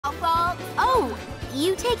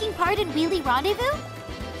You taking part in Wheelie Rendezvous?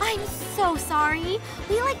 I'm so sorry.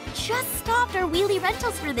 We just stopped our wheelie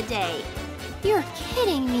rentals for the day. You're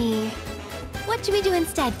kidding me. What should we do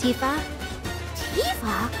instead, Tifa?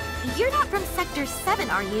 Tifa? You're not from Sector 7,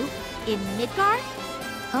 are you? In Midgard?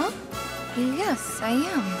 Huh? Yes, I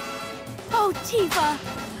am. Oh,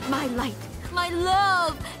 Tifa! My light, my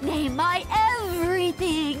love, nay, my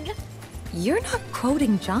everything! You're not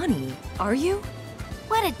quoting Johnny, are you?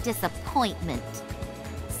 What a disappointment.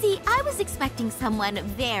 See, I was expecting someone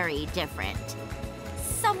very different.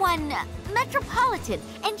 Someone metropolitan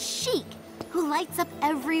and chic, who lights up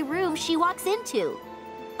every room she walks into.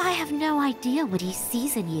 I have no idea what he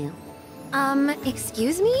sees in you.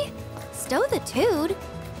 Excuse me? Stow the toad?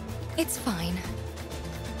 It's fine.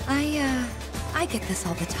 I get this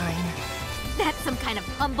all the time. That's some kind of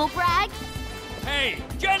humble brag? Hey,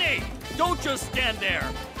 Jenny! Don't just stand there!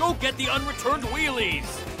 Go get the unreturned wheelies!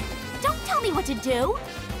 Don't tell me what to do!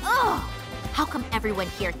 Ugh! How come everyone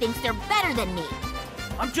here thinks they're better than me?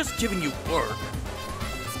 I'm just giving you work.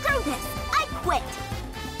 Screw this! I quit!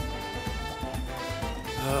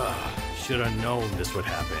 Should have known this would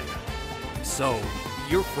happen. So,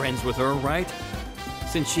 you're friends with her, right?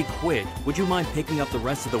 Since she quit, would you mind picking up the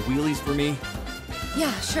rest of the wheelies for me?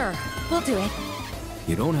 Yeah, sure. We'll do it.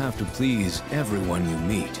 You don't have to please everyone you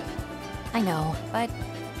meet. I know, but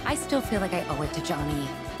I still feel like I owe it to Johnny.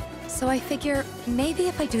 So I figure maybe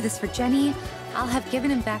if I do this for Jenny, I'll have given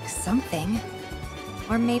him back something.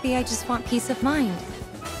 Or maybe I just want peace of mind.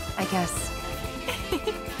 I guess.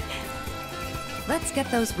 Let's get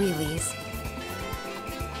those wheelies.